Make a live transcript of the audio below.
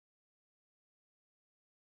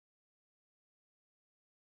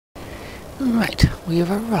Right, we have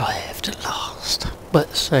arrived at last.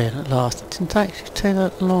 But saying at last, it didn't actually take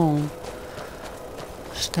that long.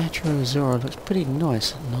 The statue of Zora looks pretty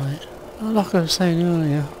nice at night. Like I was saying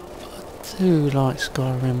earlier, I do like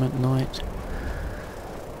Skyrim at night.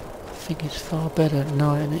 I think it's far better at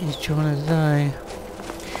night than it is during the day.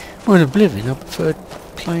 Well, in Oblivion, I preferred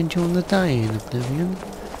playing during the day in Oblivion.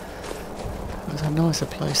 It was a nicer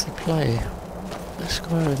place to play. But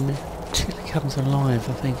Skyrim really comes alive,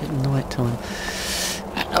 I think, at night time.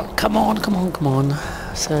 Oh, come on.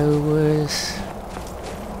 So,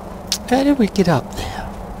 how did we get up there?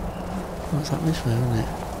 What's up this way, isn't it?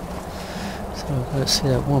 So I've got to see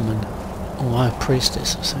that woman. Or a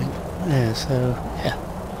priestess, I think. Yeah, so, yeah.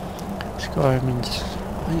 Skyrim is, I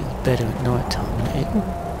think it's better at night time than it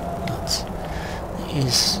nuts. It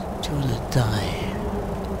is during the day.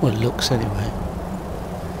 Well, it looks anyway.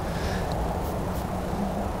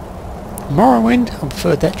 Morrowind, I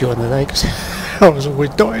preferred that during the day because I was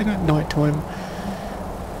always dying at night time.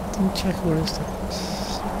 Didn't check all this stuff.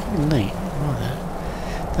 It's pretty neat. I like that.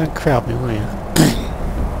 Don't crowd me, will you?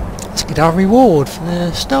 Let's get our reward for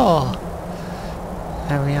the star.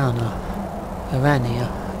 Arania.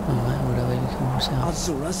 Whatever you call yourself.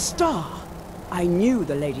 Azura's star. I knew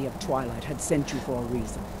the Lady of Twilight had sent you for a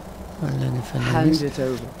reason. Hand it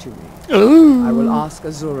over to me. Ooh. I will ask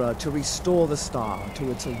Azura to restore the star to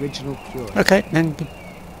its original purity. Okay, then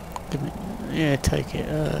give me. Yeah, take it.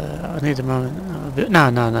 I need a moment.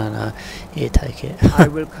 No. Here, take it. I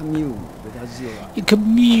will commune with Azura. You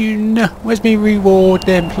commune. Where's my reward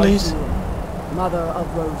then, please? Azura, Mother of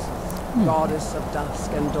Roses, Goddess of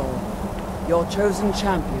Dusk and Dawn, your chosen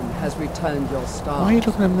champion has returned your star. Why are you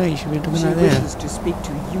looking at me? You should be looking at there. there. She wishes to speak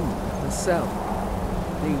to you herself.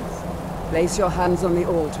 Please. Place your hands on the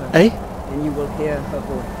altar, and you will hear her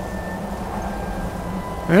voice.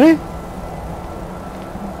 Really?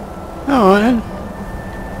 Alright then.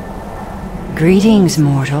 Greetings,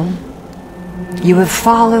 mortal. You have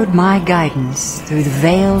followed my guidance through the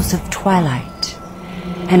veils of twilight,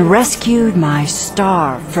 and rescued my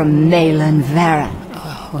star from Malin Varen.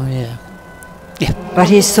 Oh yeah. But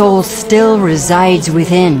his soul still resides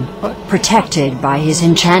within, protected by his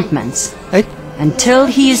enchantments. Until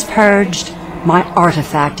he is purged, my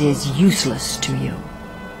artifact is useless to you.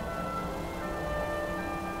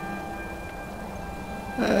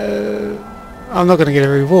 I'm not going to get a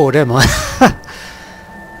reward, am I?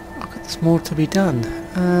 There's more to be done.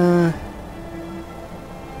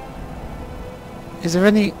 Is there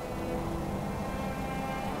any...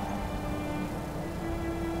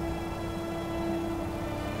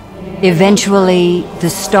 Eventually, the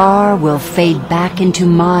star will fade back into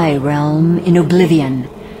my realm in Oblivion.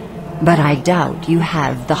 But I doubt you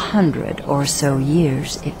have the 100 or so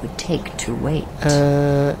years it would take to wait.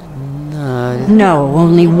 No. No,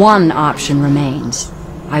 only one option remains.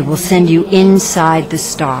 I will send you inside the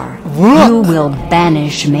star. What? You will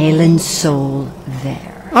banish Malin's soul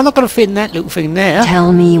there. I'm not going to fit in that little thing there.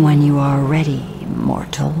 Tell me when you are ready,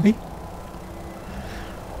 mortal.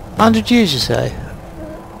 100 years, you say?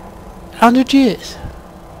 100 years?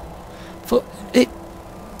 For it...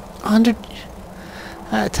 100...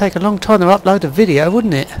 That'd take a long time to upload a video,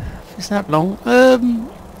 wouldn't it? If it's that long. I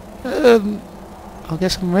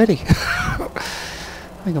guess I'm ready. I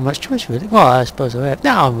ain't got much choice really. Well, I suppose I have.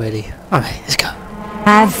 Now I'm ready. Alright, let's go.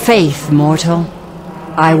 Have faith, mortal.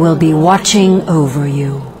 I will be watching over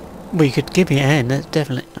you. Well, you could give me a hand, that's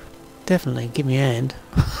definitely give me a hand.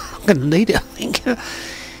 I'm gonna need it, I think.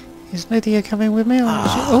 Is Lydia coming with me?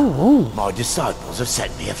 Oh. My disciples have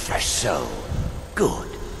sent me a fresh soul. Good.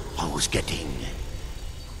 I was getting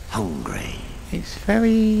hungry. It's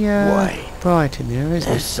very bright in there, isn't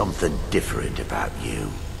There's it? something different about you.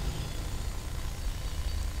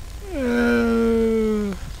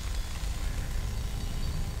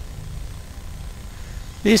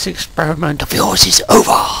 This experiment of yours is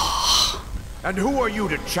over. And who are you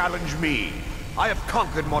to challenge me? I have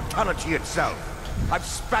conquered mortality itself. I've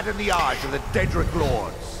spat in the eyes of the Daedric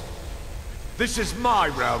lords. This is my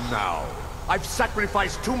realm now. I've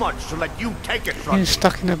sacrificed too much to let you take it from me. You're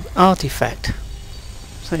stuck in an artifact.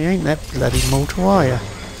 So you ain't that bloody mortal, are you?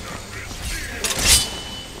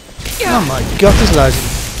 Oh my god, there's loads of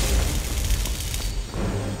them.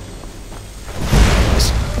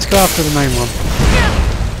 Let's go after the main one.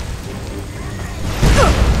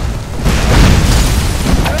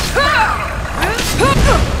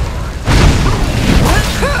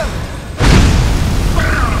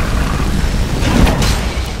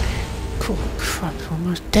 Cool, crap, we're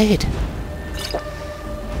almost dead.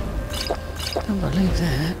 Can't believe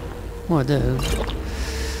that. Well, I do.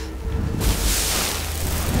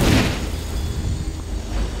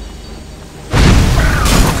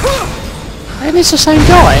 it's the same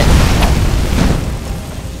guy.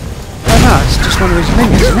 Oh no, it's just one of his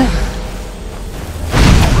minions, isn't it?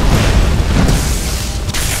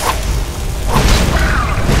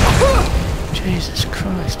 Jesus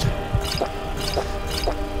Christ.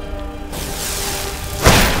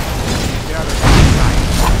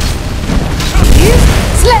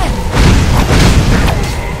 Sled!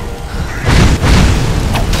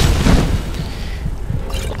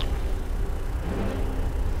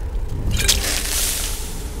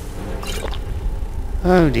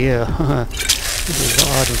 Oh dear. This is what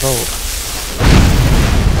I'd revolt.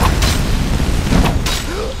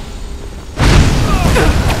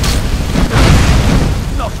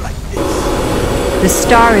 The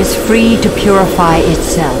star is free to purify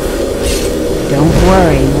itself. Don't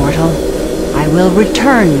worry, mortal. I will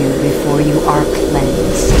return you before you are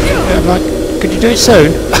cleansed. Like, could you do it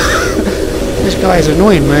soon? This guy is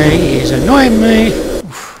annoying me. He is annoying me.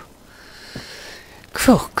 Oof.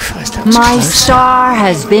 Oh, Christ, that was My close. star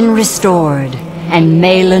has been restored, and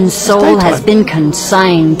Malin's soul has daytime. been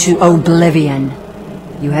consigned to oblivion.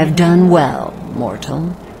 You have done well,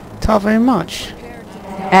 mortal. Not very much.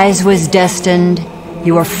 As was destined,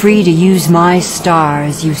 you are free to use my star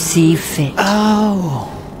as you see fit. Oh.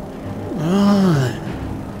 Right.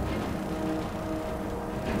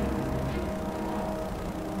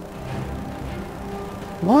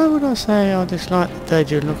 Why would I say I dislike the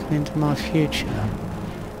Daedric looking into my future?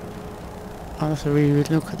 I'll have to really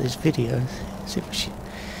look at this video. See if she...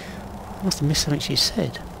 I must have missed something she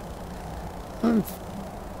said.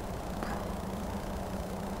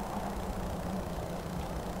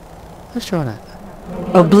 Let's try that.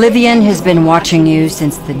 Oblivion has been watching you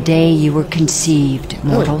since the day you were conceived,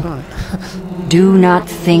 mortal. Oh, right. Do not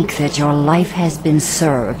think that your life has been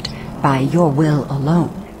served by your will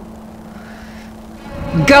alone.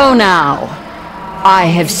 Go now! I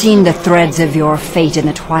have seen the threads of your fate in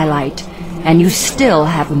the twilight, and you still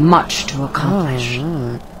have much to accomplish. Oh,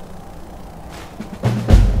 right.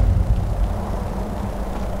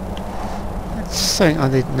 That's something I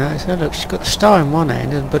didn't notice. Oh, look, she's got the star in one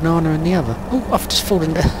hand and a banana in the other. Oh, I've just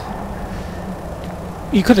fallen down.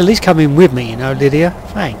 You could at least come in with me, you know, Lydia.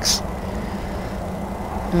 Thanks.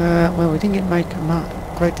 Well, we didn't make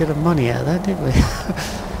a great deal of money out of that, did we?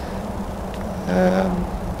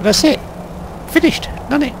 But that's it. Finished.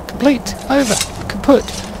 Done it. Complete. Over. Kaput.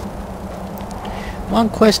 One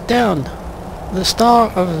quest down. The Star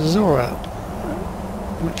of Azura.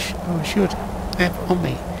 Which I should have on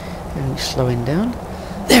me. And slowing down.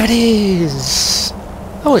 There it is!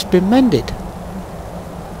 Oh, it's been mended.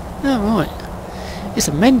 Oh, right. It's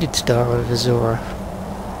a mended Star of Azura.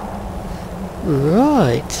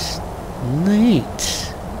 Right. Neat.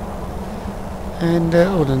 And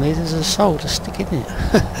all I need is a soul to stick in it.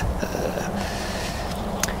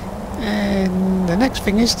 And the next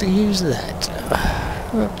thing is to use that.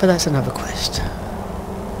 But that's another quest.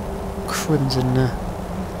 Crimson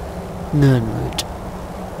Nirnroot.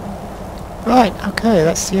 Right, okay,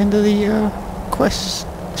 that's the end of the quest.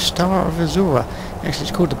 Star of Azura. Actually,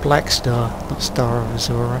 it's called the Black Star, not Star of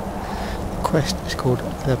Azura. The quest is called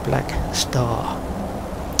the Black Star.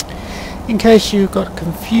 In case you got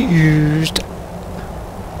confused.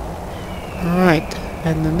 Right,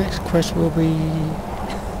 and the next quest will be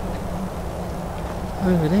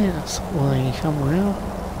over there. That's why somewhere else.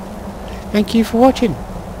 Thank you for watching.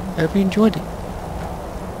 Hope you enjoyed it.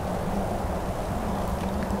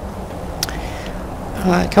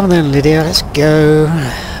 Alright, come on then, Lydia, let's go.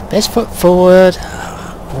 Best foot forward.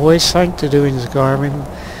 Always something to do in Skyrim.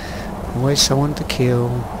 Always someone to kill.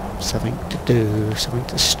 Something to do. Something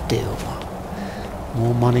to steal.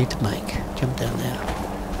 More money to make. Jump down there.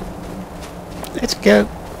 Let's go.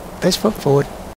 Best foot forward.